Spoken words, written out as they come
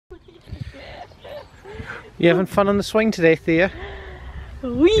You having fun on the swing today, Thea?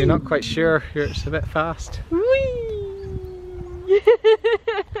 Whee! You're not quite sure. It's a bit fast. Whee!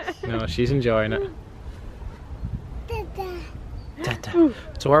 No, she's enjoying it. Dada.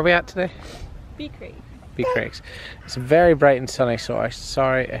 So where are we at today? Beecraigs. Beecraigs. It's very bright and sunny, so I'm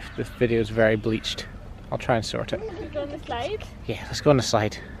sorry if the video is very bleached. I'll try and sort it. Should we go on the slide? Yeah, let's go on the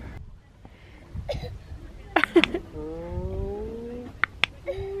slide.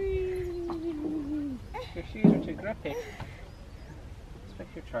 Your shoes are too grippy. Let's fix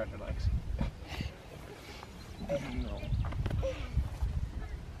your charger legs. No.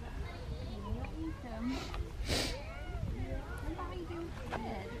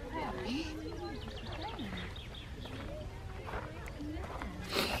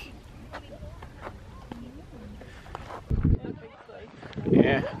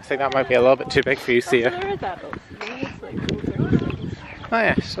 Yeah, I think that might be a little bit too big for you, Thea. There is adults. Oh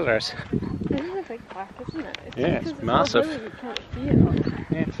yeah, so there's. This is a big park, isn't it? Yeah, it's massive. So you can't see it all.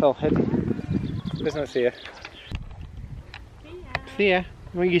 Yeah, it's all hidden. Isn't it, Thea? Thea,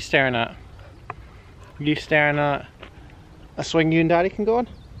 what are you staring at? Are you staring at a swing you and Daddy can go on?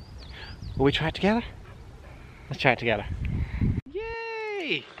 Will we try it together? Let's try it together. Yay!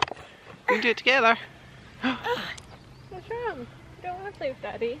 We can do it together. What's wrong? You don't want to play with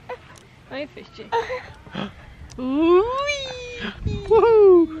Daddy. I fished you. Woohoo!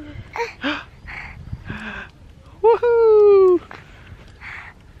 Woohoo!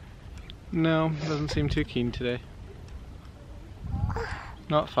 No, doesn't seem too keen today.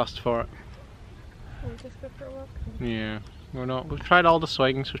 Not fussed for it. We'll just go for a walk. Yeah, we're not. We've tried all the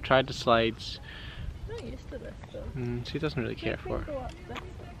swings, we've tried the slides. I'm not used to this though. She doesn't really care for it. Go up this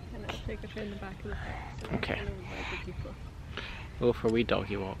and I'll take her in the back of the house. So Okay. People. Go for a wee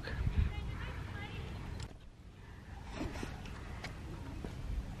doggy walk.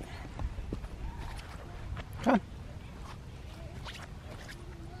 Come on.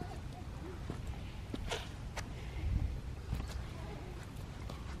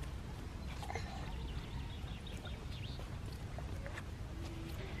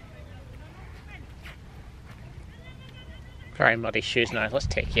 Very muddy shoes now, let's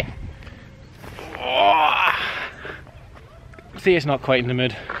take you. Oh. Thea's not quite in the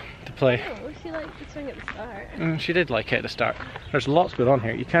mood to play. Oh, she liked the swing at the start. She did like it at the start. There's lots going on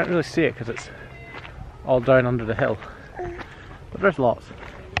here. You can't really see it because it's all down under the hill. But there's lots.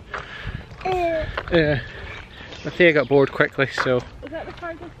 But Thea got bored quickly, so... Is that the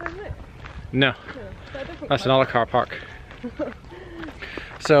car just for it? No. That's another car park.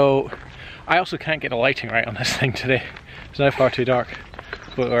 So, I also can't get the lighting right on this thing today. It's now far too dark.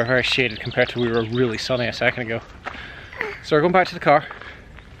 But we're very shaded compared to we were really sunny a second ago. So we're going back to the car.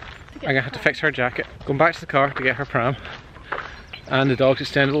 I'm going to have to fix her jacket. Going back to the car to get her pram. And the dog's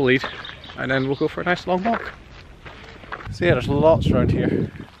extendable lead. And then we'll go for a nice long walk. So yeah, there's lots around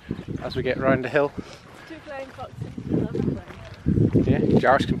here as we get around the hill. 2 flying foxes. Yeah,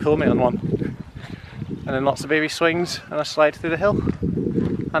 Jarvis can pull me on one. And then lots of baby swings and a slide through the hill.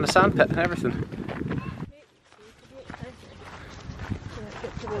 And a sand pit and everything.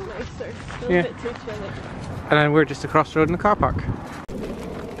 Yeah. And then we're just across the road in the car park.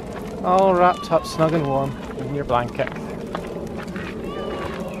 All wrapped up snug and warm in your blanket.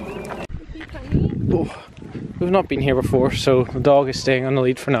 Oh, we've not been here before, so the dog is staying on the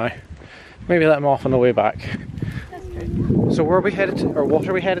lead for now. Maybe let him off on the way back. That's good. So where are we headed to, or what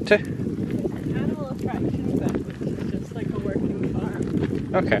are we headed to? Animal attraction bit, which is just like a working farm.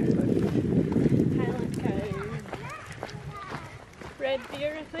 Okay. Highland cows. Red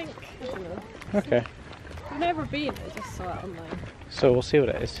deer, I think. I don't know. Okay. I've never been, I just saw it online. So we'll see what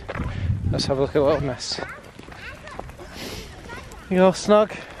it is. Let's have a look at little miss. You go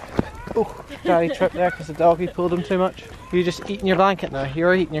snug. Oh, Daddy tripped there because the doggy pulled him too much. You're just eating your blanket now.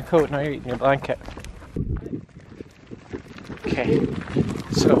 You're eating your coat, now you're eating your blanket. Okay,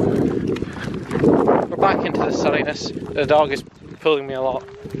 so we're back into the sunniness. The dog is pulling me a lot.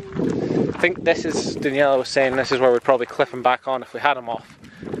 I think this is, Daniella was saying, this is where we'd probably clip him back on if we had him off.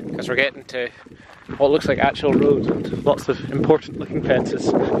 Because we're getting to what looks like actual roads and lots of important looking fences.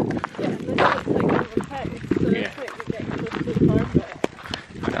 Yeah, this looks like a house, so Yeah. it's like we're getting close to the farm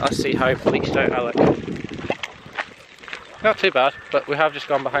bit. Now let's see how bleached out I look. Not too bad, but we have just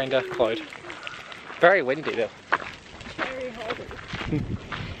gone behind a cloud. Very windy though. Very heavy.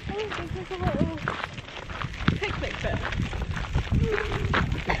 Oh, this is a little picnic bit.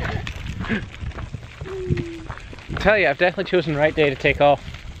 I tell you, I've definitely chosen the right day to take off.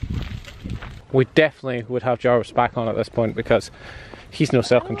 We definitely would have Jarvis back on at this point because he's no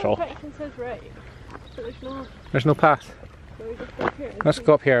self-control. Says right, but there's no There's no path. road we just go up here? Let's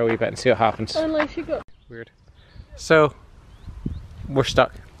go up here a wee bit and see what happens. Unless you go. Weird. So, we're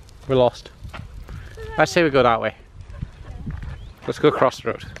stuck. We're lost. I'd say we go that way. Let's go across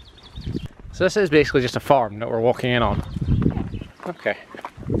the road. So this is basically just a farm that we're walking in on. Okay.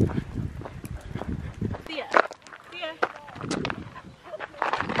 Thea. Thea.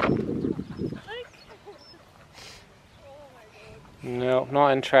 No,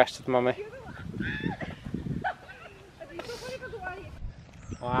 not interested, mummy.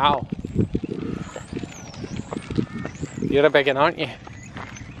 Wow. You're a big one, aren't you?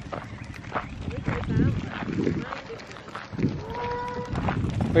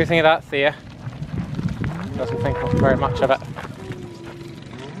 What do you think of that, Thea? Doesn't think very much of it.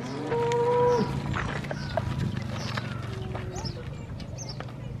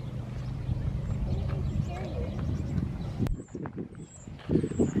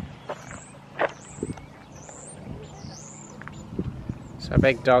 It's a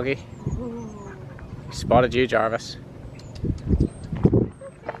big doggy. He spotted you, Jarvis.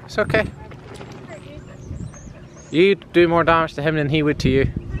 It's okay. You do more damage to him than he would to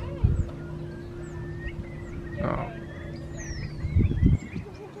you. Oh.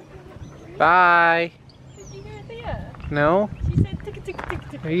 Bye. Did you hear Thea? No. She said tick tick tick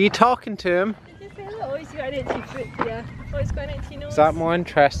tick. Are you talking to him? Did you say that? Oh, he's got an itchy foot, Thea. Oh, he's got an itchy nose. Is that more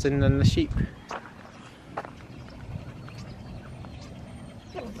interesting than the sheep?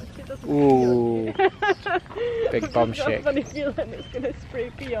 Ooh. Big bum shake. I've got a funny feeling it's going to spray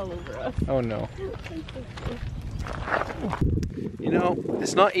pee all over us. Oh no. You know,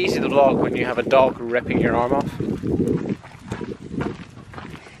 it's not easy to vlog when you have a dog ripping your arm off.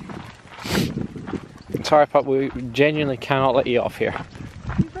 Sorry, pup, we genuinely cannot let you off here.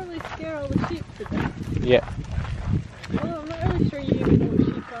 You probably scare all the sheep to death. Yeah. Well, I'm not really sure you even know what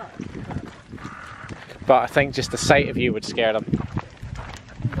sheep are. But I think just the sight of you would scare them.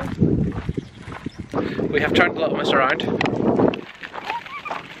 We have turned Little Miss around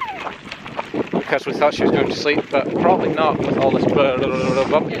because we thought she was going to sleep, but probably not with all this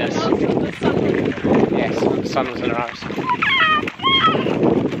bumpiness. Yes, the sun was in her eyes.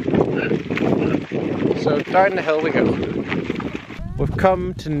 So down the hill we go. We've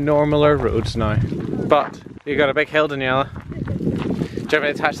come to normaler roads now, but you got a big hill, Daniella. Do you want me to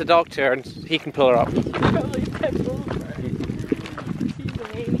attach the dog to her and he can pull her up? Probably step over. She's a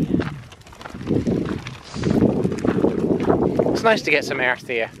maniac. It's nice to get some air,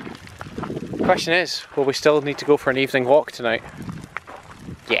 Thea. Question is, will we still need to go for an evening walk tonight?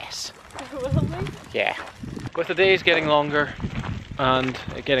 Yes. Will we? Yeah. With the days getting longer and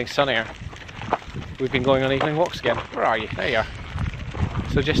it getting sunnier, we've been going on evening walks again. Where are you? There you are.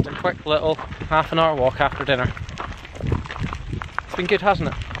 So just a quick little half-an-hour walk after dinner. It's been good, hasn't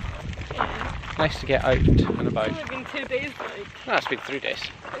it? Yeah. Nice to get out and about. It's only been 2 days, like. No, it's been 3 days.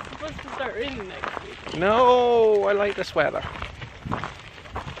 It's supposed to start raining next week. No, I like this weather.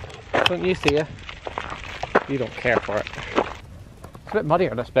 Don't you, Thea? You don't care for it. It's a bit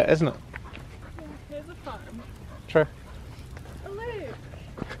muddier this bit, isn't it? Yeah, here's a farm. True. Oh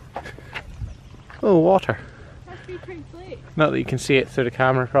look! Oh, water. That's Beecraigs Lake. Not that you can see it through the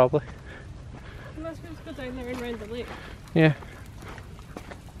camera, probably. Unless we just go down there and round the lake. Yeah.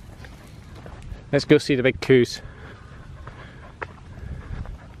 Let's go see the big coos.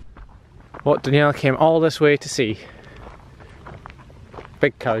 What Daniella came all this way to see.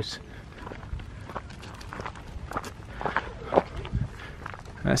 Big cows.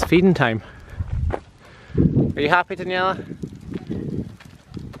 It's feeding time. Are you happy, Daniella?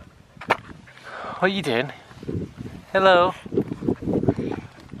 What are you doing? Hello.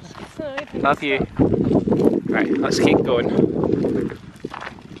 So, Love you. Right, let's keep going.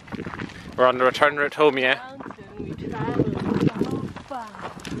 We're on the return route home, yeah? we travel so far.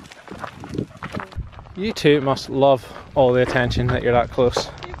 You two must love all the attention that you're that close.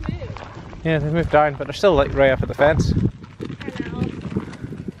 They've moved. Yeah, they moved down, but they're still like right up at the fence.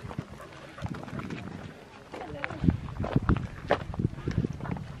 Hello.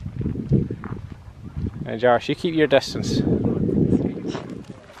 Now, Jarvis, you keep your distance.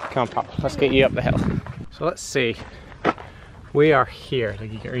 Come on, Pop, let's get you up the hill. So let's see. We are here,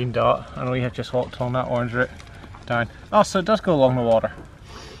 like a green dot, and we have just walked on that orange route down. Oh, so it does go along the water.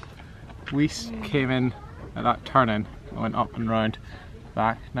 We came in at that turn-in, went up and round,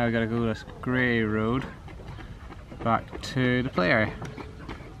 back. Now we gotta go this grey road back to the play area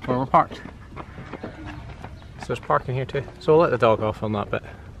where we're parked. So there's parking here too. So we'll let the dog off on that bit.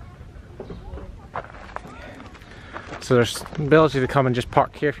 So there's the ability to come and just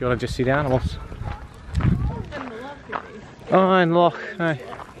park here if you want to just see the animals. And the lock Oh, and loch, aye.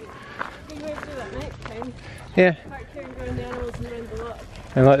 You guys do that next time. Yeah. Park here and go in the animal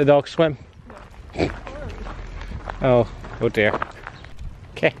And let the dog swim. Oh dear.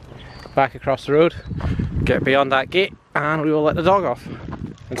 Okay, back across the road, get beyond that gate, and we will let the dog off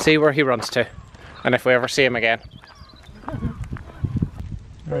and see where he runs to, and if we ever see him again.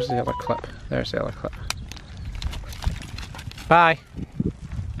 Where's the other clip? There's the other clip. Bye.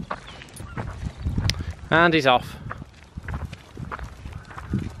 And he's off.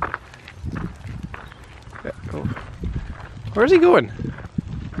 Oh. Where's he going?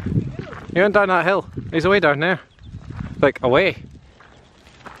 He went down that hill. He's away down there. Like, away.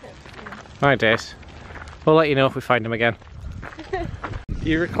 My days. We'll let you know if we find him again.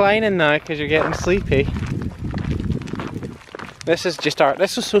 You're reclining now because you're getting sleepy. This is just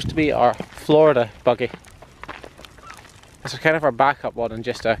this was supposed to be our Florida buggy. This is kind of our backup one and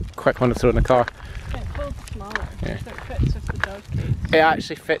just a quick one to throw in the car. It feels smaller, yeah. So it fits with the dog cage. It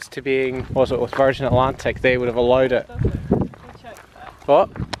actually fits to being, was it with Virgin Atlantic, they would have allowed it. Does it? We'll check that. What?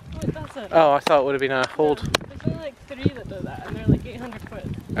 Oh, it doesn't. Oh, I thought it would have been a hold. There's only like 3 that do that and they're like 800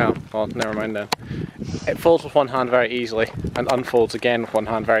 quid. Oh, well, never mind then. It folds with one hand very easily and unfolds again with one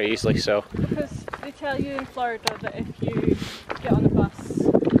hand very easily, so. Because they tell you in Florida that if you get on a bus,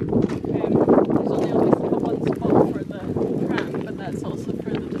 there's only always like one spot for the pram, but that's also for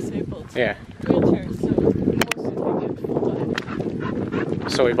the disabled wheelchairs, so most of the time you have to fold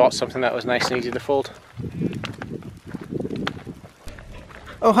it. So we bought something that was nice and easy to fold.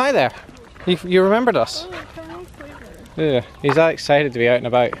 Oh, hi there. You remembered us. Oh, come on, Yeah, he's that excited to be out and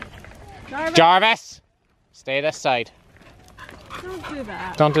about. Jarvis! Jarvis! Stay this side. Don't do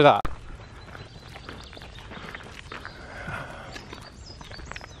that. Don't do that.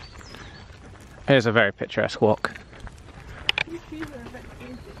 Here's a very picturesque walk. These trees are a bit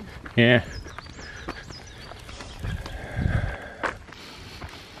crazy. Yeah.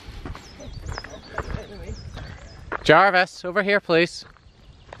 Anyway. Jarvis, over here please.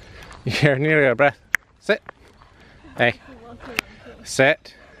 You're nearly out of breath. Sit. Hey.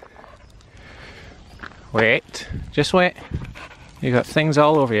 Sit. Wait. Just wait. You got things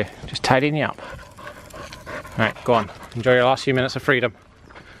all over you. Just tidying you up. Right, go on. Enjoy your last few minutes of freedom.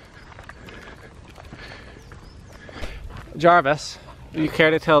 Jarvis, do you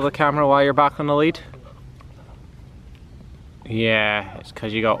care to tell the camera why you're back on the lead? Yeah, it's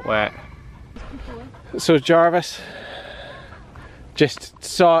because you got wet. So Jarvis just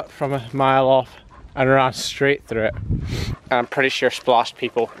saw it from a mile off and ran straight through it. And I'm pretty sure splashed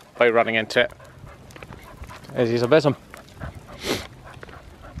people by running into it. As he's a bism.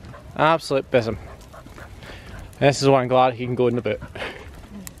 Absolute bism. This is why I'm glad he can go in the boot.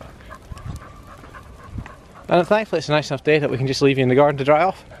 And thankfully it's a nice enough day that we can just leave you in the garden to dry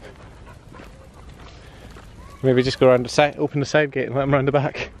off. Maybe just go around the side, open the side gate and let him round the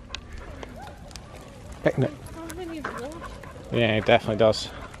back. Picnic. Yeah, it definitely does.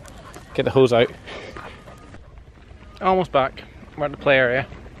 Get the hose out. Almost back. We're at the play area.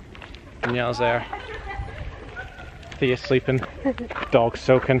 Daniella's there. Thea's sleeping. Dog's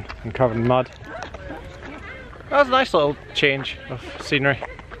soaking and covered in mud. That was a nice little change of scenery.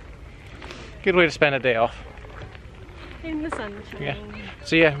 Good way to spend a day off. In the sunshine. Yeah.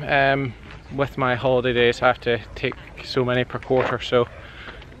 So yeah, with my holiday days I have to take so many per quarter, so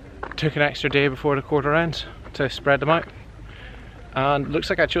took an extra day before the quarter ends to spread them out. And looks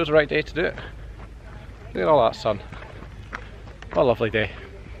like I chose the right day to do it. Look at all that sun. What a lovely day.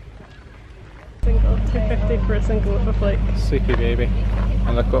 Single, $2.50 for a single with a flake. Sleepy baby.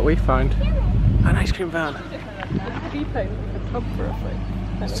 And look what we found. An ice cream van. £3 with a tub for a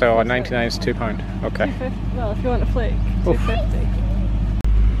flake. So a 99 is £2. Okay. $2.50. Well, if you want a flake,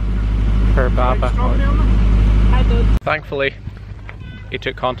 $2.50. Per baba. I did. Thankfully, he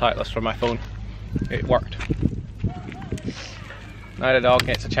took contactless from my phone. It worked. Now the dog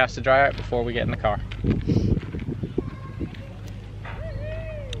gets a chance to dry out before we get in the car.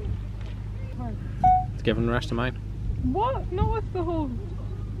 Let's give him the rest of mine. What? Not with the whole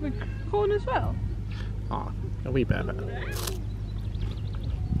cone as well? Oh, a wee bit of it.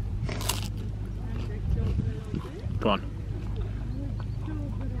 Go on.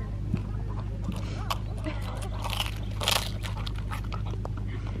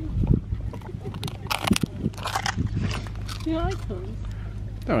 Do you like those?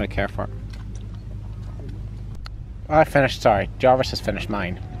 Don't really care for it. I finished, sorry, Jarvis has finished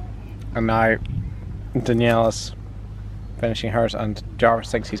mine. And now Daniella's finishing hers and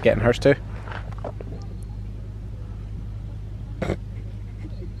Jarvis thinks he's getting hers too.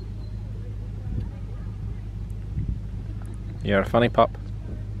 You're a funny pup.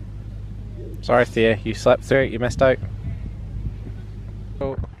 Sorry Thea, you slept through it, you missed out.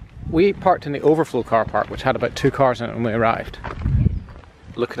 So we parked in the overflow car park, which had about 2 cars in it when we arrived.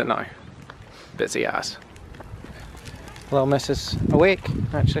 look at it now. Busy ass. Little miss is awake.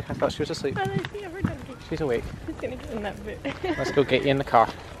 Actually, I thought she was asleep. She's awake. He's gonna get in that boot. Let's go get you in the car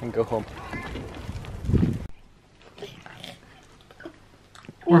and go home.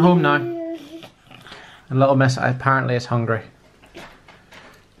 We're home now. And little miss apparently is hungry.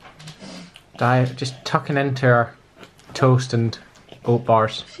 Just tucking into her toast and oat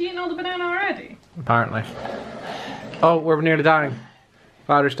bars. She eating all the banana already? Apparently. Oh, we're nearly dying.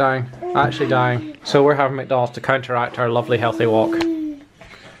 Battery's dying. Actually dying. So we're having McDonald's to counteract our lovely healthy walk.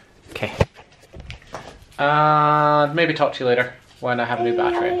 Okay. And maybe talk to you later when I have a new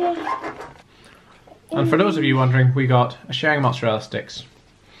battery. And for those of you wondering, we got a sharing mozzarella sticks,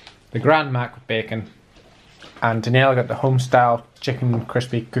 the Grand Mac with bacon, and Daniella got the home style chicken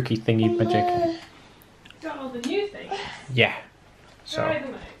crispy cookie thingy magic. Got all the new things. Yeah. So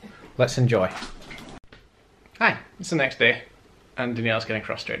let's enjoy. Hi, it's the next day and Daniella's getting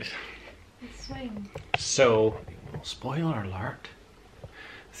frustrated. Swing. So, spoiler alert.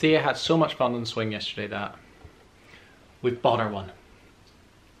 Thea had so much fun on the swing yesterday that we've bought her one.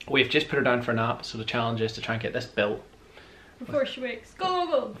 We've just put her down for a nap, so the challenge is to try and get this built. Before she wakes. Go,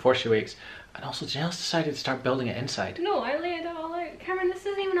 go, go! Before she wakes. And also Daniella's decided to start building it inside. No, I laid it all out. Cameron, this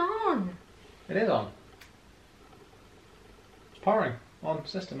isn't even on. It is on. It's powering. On,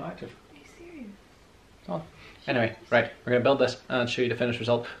 system active. Are you serious? It's on. Anyway, right, we're going to build this and show you the finished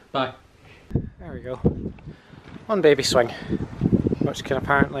result. Bye. There we go. One baby swing, which can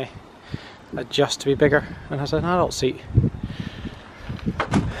apparently adjust to be bigger and has an adult seat.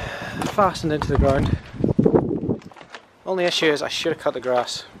 Fastened into the ground. Only issue is I should have cut the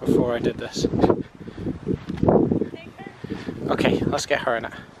grass before I did this. Okay, let's get her in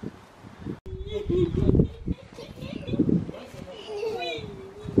it.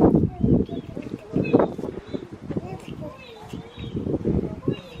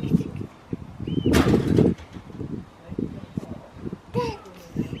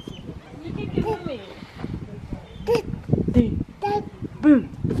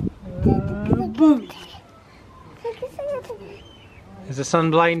 Is the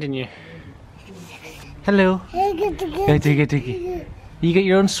sun blinding you? Hello. You get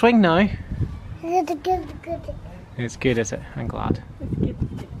your own swing now? It's good, is it? I'm glad.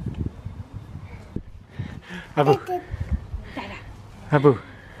 Abu. Abu.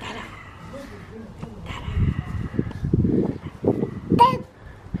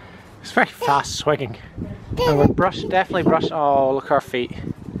 It's very fast swinging. And we're definitely brush. Oh, look at our feet.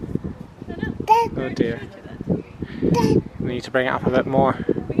 Oh dear. We need to bring it up a bit more. Are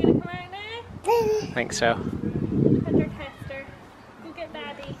we gonna come out now? I think so. Under tester. Go get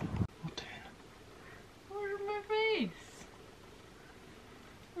Daddy. Where's my face?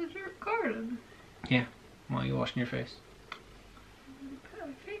 Was you recording? Yeah. Why are you washing your face? Put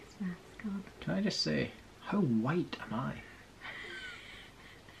a face mask on. Can I just say, how white am I?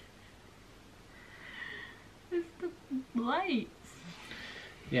 It's the lights.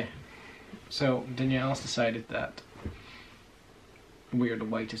 Yeah. So Daniella's decided that we are the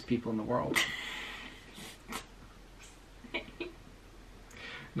whitest people in the world.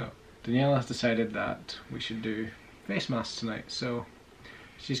 No, Daniella has decided that we should do face masks tonight, so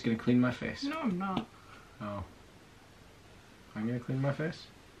she's going to clean my face. No, I'm not. Oh. I'm going to clean my face?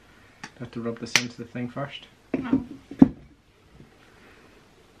 Do I have to rub this into the thing first? No.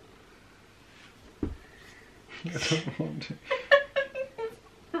 I don't want to.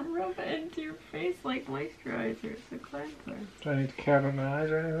 Rub it into your face like moisturizer. It's a cleanser. Do I need to care about my eyes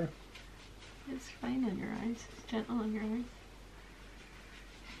or anything? It's fine on your eyes. It's gentle on your eyes.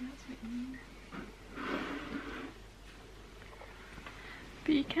 That's what you mean.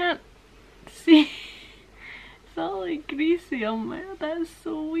 But you can't see. It's all like greasy on my. That's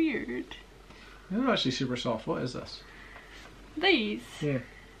so weird. They're actually super soft. What is this? These? Yeah.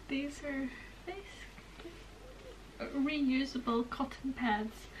 These are reusable cotton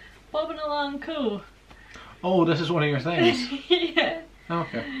pads. Bobbing along cool. Oh, this is one of your things. Yeah.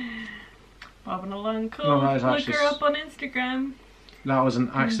 Okay. Bobbing along cool. No, that is Look actually her up on Instagram. That was an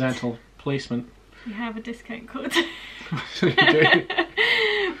accidental placement. You have a discount code. So you do.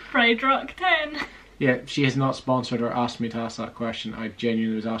 Pride Rock 10. Yeah, she has not sponsored or asked me to ask that question. I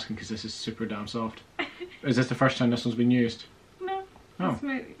genuinely was asking because this is super damn soft. Is this the first time this one's been used? No. Oh. This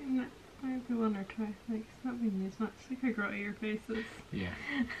might be one or twice. Like, it's not being used much. Like I got your faces. Yeah.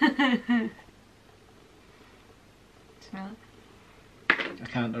 Smell it. I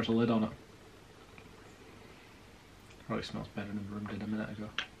can't, there's a lid on it. Probably smells better than the room did a minute ago.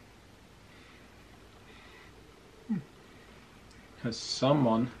 Because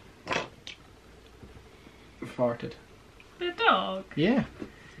someone farted. The dog? Yeah.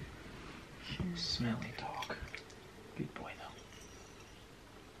 Smelly dog. Good boy though.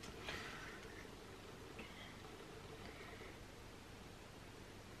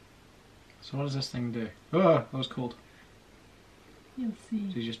 So what does this thing do? Oh, that was cold. You'll see.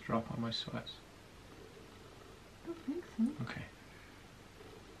 Did you just drop on my sweats? I don't think so. Okay.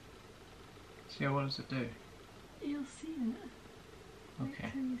 So yeah, what does it do? You'll see it. Okay.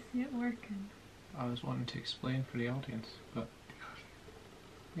 Next time you see it working. I was wanting to explain for the audience, but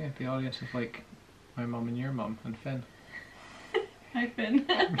yeah, the audience is like my mum and your mum and Finn. Hi, Finn.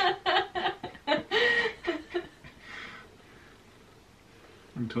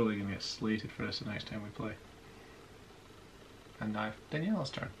 I'm totally gonna get slated for this the next time we play. And now Daniella's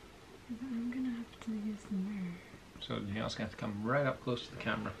turn. I'm gonna have to use the mirror. So Daniella's gonna have to come right up close to the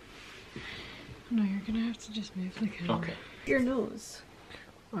camera. No, you're gonna have to just move the camera. Okay. Your nose.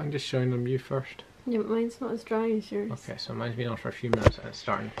 I'm just showing them you first. Yeah, but mine's not as dry as yours. Okay, so mine's been on for a few minutes and it's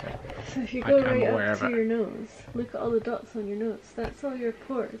starting to... So if you go I'm right aware up to of it. your nose, look at all the dots on your nose. That's all your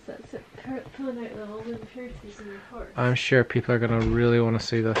pores. That's it pulling out all the impurities in your pores. I'm sure people are gonna really want to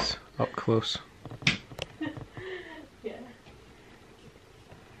see this up close. Yeah.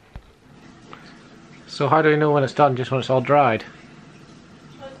 So how do we know when it's done? Just when it's all dried?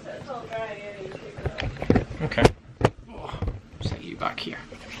 Once it's all dry, yeah, you take it off. Okay. Oh, set you back here.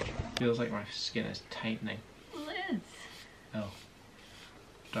 Feels like my skin is tightening. Well, it is. Oh.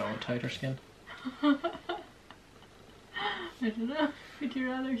 Do I want tighter skin? I don't know. Would you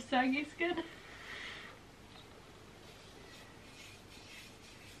rather saggy skin?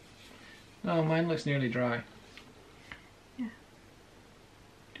 No, mine looks nearly dry. Yeah.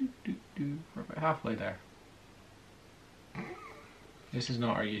 We're about halfway there. This is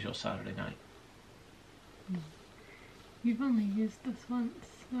not our usual Saturday night. No. You've only used this once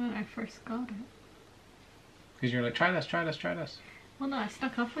when I first got it. Because you're like, try this, try this, try this. Well, no, I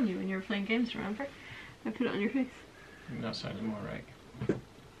stuck up on you when you were playing games, remember? I put it on your face. That sounded more right. Do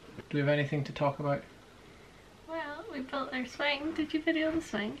we have anything to talk about? Well, we built our swing. Did you video the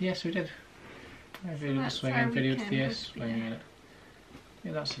swing? Yes, we did. I videoed the that's swing our and videoed weekend Thea would be swinging in it.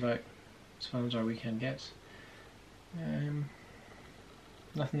 Yeah, that's about as fun as our weekend gets.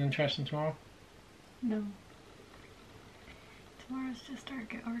 Nothing interesting tomorrow? No. Tomorrow's just our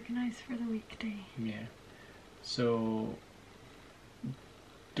get organised for the weekday. Yeah. So,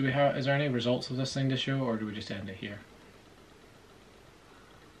 do we have? Is there any results of this thing to show, or do we just end it here?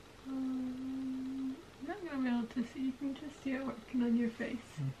 I'm not gonna be able to see. You can just see it working on your face.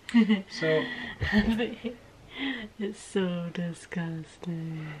 So, it's so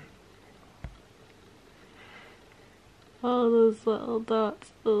disgusting. All those little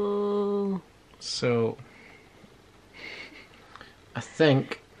dots. Oh. so I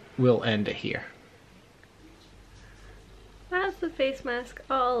think we'll end it here. That's the face mask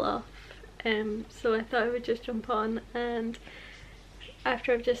all off. So I thought I would just jump on, and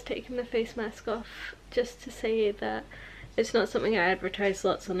after I've just taken the face mask off, just to say that it's not something I advertise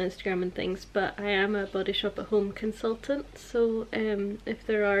lots on Instagram and things, but I am a Body Shop at Home consultant, so if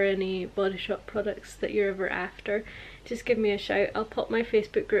there are any Body Shop products that you're ever after, just give me a shout. I'll pop my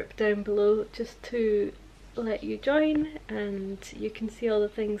Facebook group down below just to let you join, and you can see all the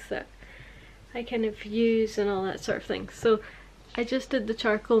things that I kind of use and all that sort of thing. So I just did the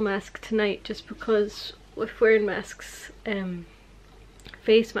charcoal mask tonight just because with wearing masks,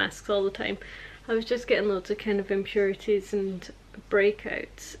 face masks all the time, I was just getting loads of kind of impurities and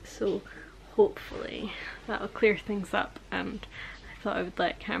breakouts, so hopefully that'll clear things up, and I thought I would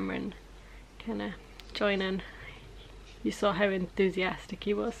let Cameron kind of join in. You saw how enthusiastic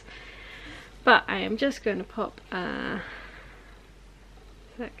he was. But I am just going to pop a...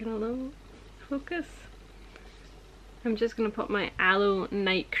 Is that going to focus? I'm just going to put my aloe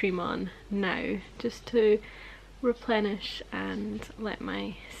night cream on now, just to replenish and let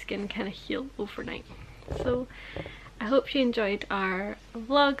my skin kind of heal overnight. So I hope you enjoyed our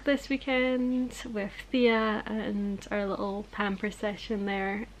vlog this weekend with Thea and our little pamper session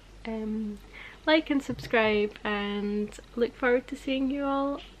there. Like and subscribe, and look forward to seeing you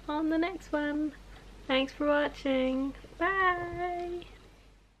all on the next one. Thanks for watching. Bye!